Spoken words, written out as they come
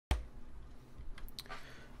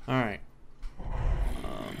Alright,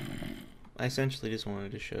 I essentially just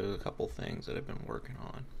wanted to show a couple things that I've been working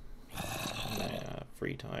on in my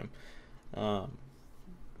free time. Um,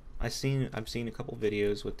 I've seen a couple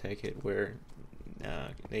videos with Tekkit where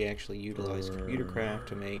they actually utilize ComputerCraft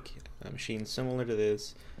to make a machine similar to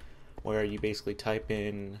this, where you basically type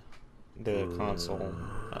in the console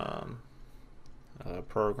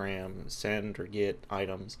program, send or get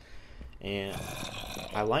items, and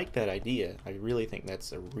I like that idea. I really think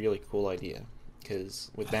that's a really cool idea,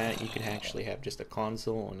 because with that you could actually have just a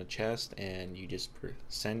console and a chest, and you just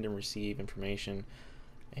send and receive information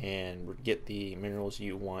and get the minerals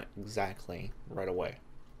you want exactly right away.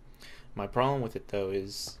 My problem with it though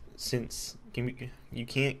is, since you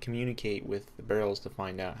can't communicate with the barrels to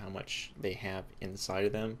find out how much they have inside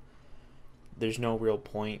of them, there's no real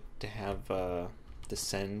point to have to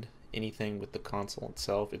send anything with the console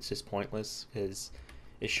itself. It's just pointless, because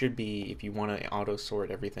it should be, if you want to auto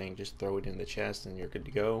sort everything, just throw it in the chest and you're good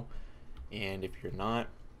to go. And if you're not,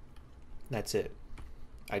 that's it.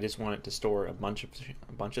 I just want it to store a bunch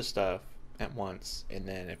of stuff at once, and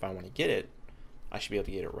then if I want to get it, I should be able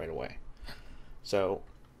to get it right away. So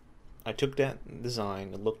I took that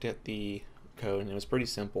design and looked at the code, and it was pretty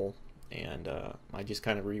simple, and I just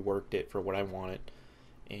kind of reworked it for what I wanted,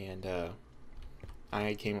 and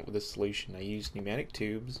I came up with a solution. I used pneumatic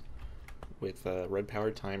tubes with a red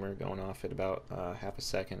powered timer going off at about half a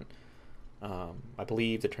second. I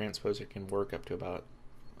believe the transposer can work up to about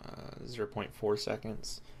 0.4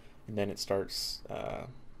 seconds, and then it starts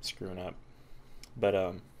screwing up.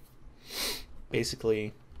 But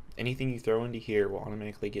basically, anything you throw into here will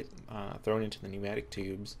automatically get thrown into the pneumatic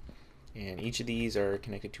tubes, and each of these are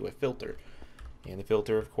connected to a filter, and the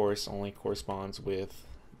filter of course only corresponds with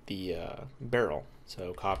the barrel.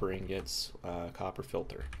 So copper ingots, copper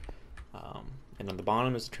filter, and on the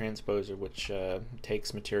bottom is the transposer, which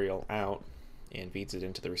takes material out and feeds it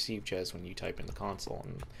into the receive chest when you type in the console.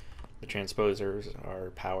 And the transposers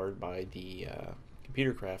are powered by the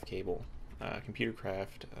ComputerCraft cable,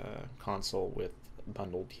 ComputerCraft console with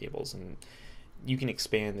bundled cables, and you can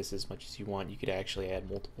expand this as much as you want. You could actually add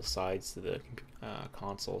multiple sides to the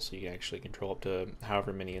console, so you can actually control up to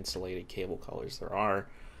however many insulated cable colors there are.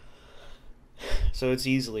 So it's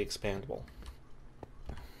easily expandable.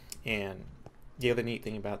 And the other neat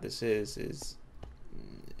thing about this is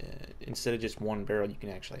instead of just one barrel, you can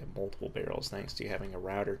actually have multiple barrels thanks to having a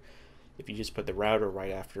router. If you just put the router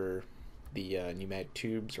right after the pneumatic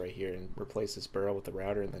tubes right here and replace this barrel with the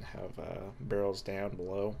router, and then have barrels down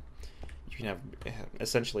below, you can have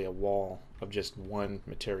essentially a wall of just one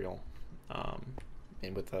material.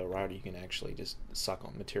 And with the router, you can actually just suck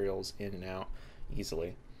on materials in and out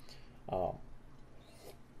easily.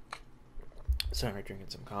 Sorry, drinking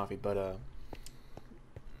some coffee, but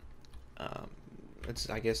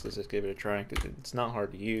I guess let's just give it a try, because it's not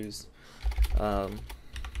hard to use. So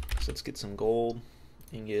let's get some gold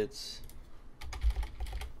ingots,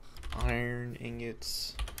 iron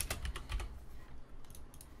ingots.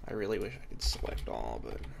 I really wish I could select all,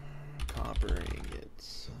 but copper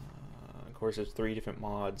ingots. Of course, there's 3 different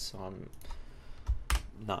mods, so I'm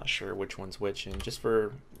not sure which one's which. And just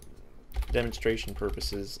for demonstration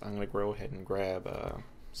purposes, I'm going to go ahead and grab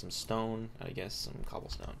some stone, I guess some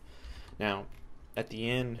cobblestone. Now, at the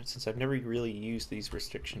end, since I've never really used these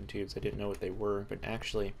restriction tubes, I didn't know what they were, but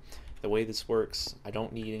actually, the way this works, I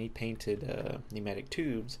don't need any painted pneumatic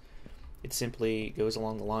tubes. It simply goes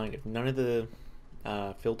along the line. If none of the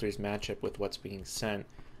filters match up with what's being sent,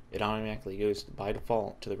 it automatically goes by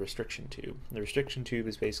default to the restriction tube. The restriction tube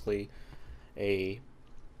is basically a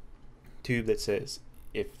tube that says,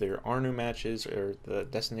 if there are no matches or the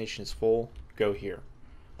destination is full, go here.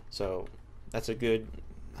 So that's a good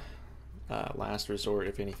last resort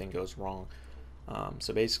if anything goes wrong.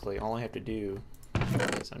 So basically all I have to do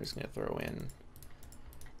is I'm just going to throw in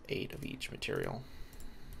 8 of each material.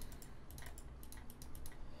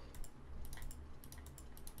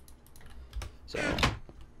 So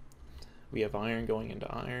we have iron going into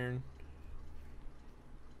iron,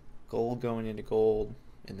 gold going into gold,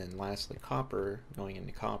 and then lastly copper going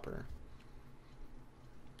into copper.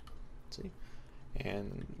 See?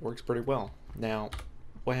 And works pretty well. Now,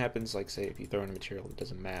 what happens, like say if you throw in a material that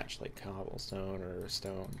doesn't match, like cobblestone or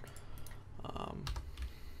stone,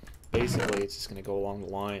 basically it's just going to go along the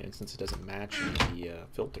line, and since it doesn't match the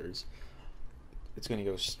filters, it's going to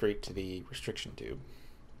go straight to the restriction tube.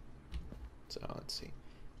 So let's see.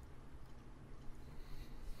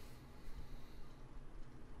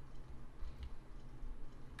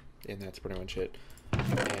 And that's pretty much it.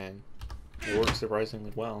 And it works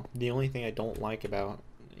surprisingly well. The only thing I don't like about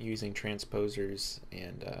using transposers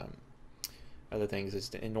and other things is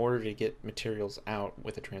in order to get materials out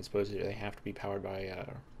with a transposer, they have to be powered by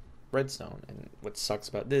redstone. And what sucks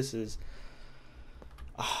about this is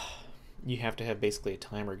you have to have basically a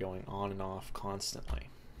timer going on and off constantly.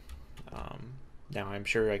 Now I'm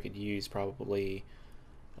sure I could use probably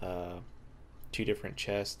 2 different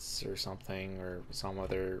chests or something, or some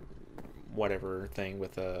other whatever thing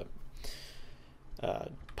with a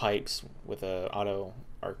pipes with a auto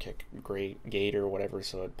archic gate or whatever,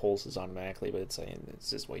 so it pulses automatically, but it's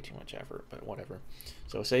just way too much effort, but whatever.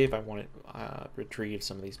 So say if I want to retrieve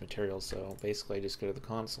some of these materials, so basically I just go to the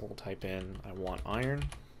console, type in I want iron,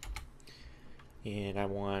 and I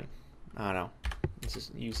want, I don't know, let's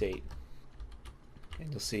just use 8,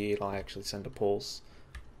 and you'll see it'll actually send a pulse.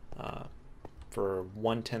 For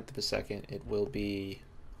 1/10 of a second it will be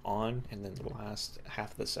on, and then the last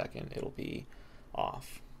half of the second it'll be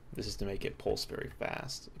off. This is to make it pulse very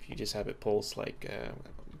fast. If you just have it pulse like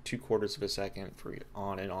 2/4 of a second for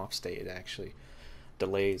on and off state, it actually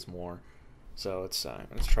delays more. So let's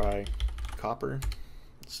try copper.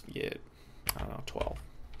 Let's get, I don't know, 12.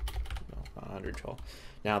 No, 112.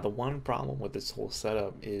 Now the one problem with this whole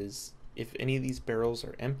setup is if any of these barrels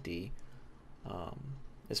are empty,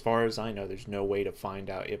 as far as I know, there's no way to find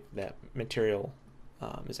out if that material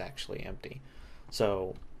is actually empty.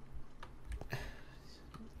 So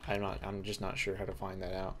I'm just not sure how to find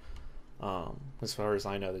that out. As far as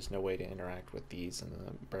I know, there's no way to interact with these and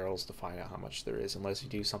the barrels to find out how much there is, unless you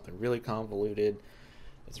do something really convoluted.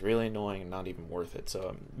 It's really annoying and not even worth it.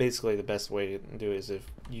 So basically the best way to do it is if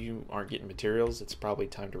you aren't getting materials, it's probably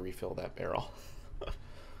time to refill that barrel.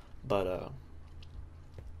 But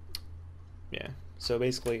yeah, so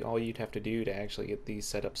basically all you'd have to do to actually get these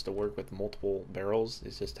setups to work with multiple barrels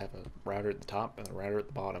is just have a router at the top and a router at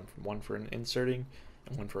the bottom, one for inserting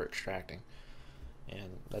and one for extracting,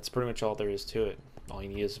 and that's pretty much all there is to it. All you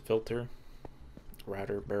need is a filter,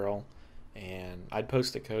 router, barrel, and I'd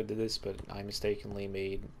post the code to this, but I mistakenly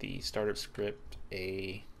made the startup script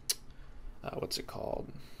a what's it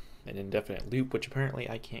called, an indefinite loop, which apparently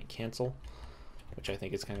I can't cancel, which I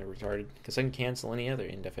think is kind of retarded, because I can cancel any other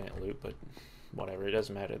indefinite loop, but whatever, it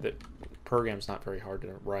doesn't matter. The program's not very hard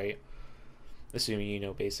to write, assuming you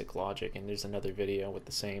know basic logic, and there's another video with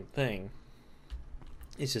the same thing.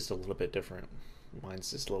 It's just a little bit different.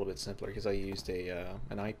 Mine's just a little bit simpler because I used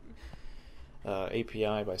an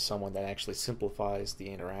API by someone that actually simplifies the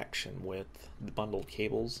interaction with the bundled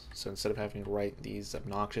cables. So instead of having to write these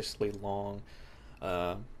obnoxiously long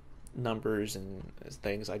numbers and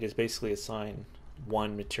things, I just basically assign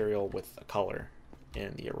one material with a color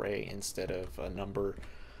in the array instead of a number,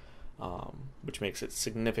 which makes it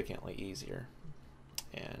significantly easier.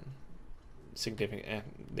 And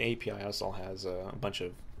the API also has a bunch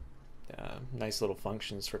of nice little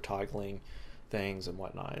functions for toggling things and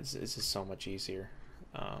whatnot. It's just so much easier.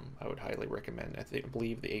 I would highly recommend it. I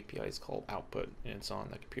believe the API is called Output, and it's on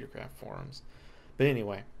the ComputerCraft forums. But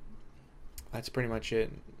anyway, that's pretty much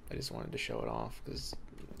it. I just wanted to show it off because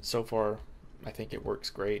so far I think it works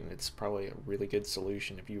great, and it's probably a really good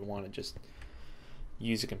solution if you want to just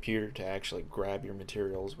use a computer to actually grab your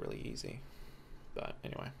materials really easy. But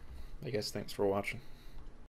anyway, I guess thanks for watching.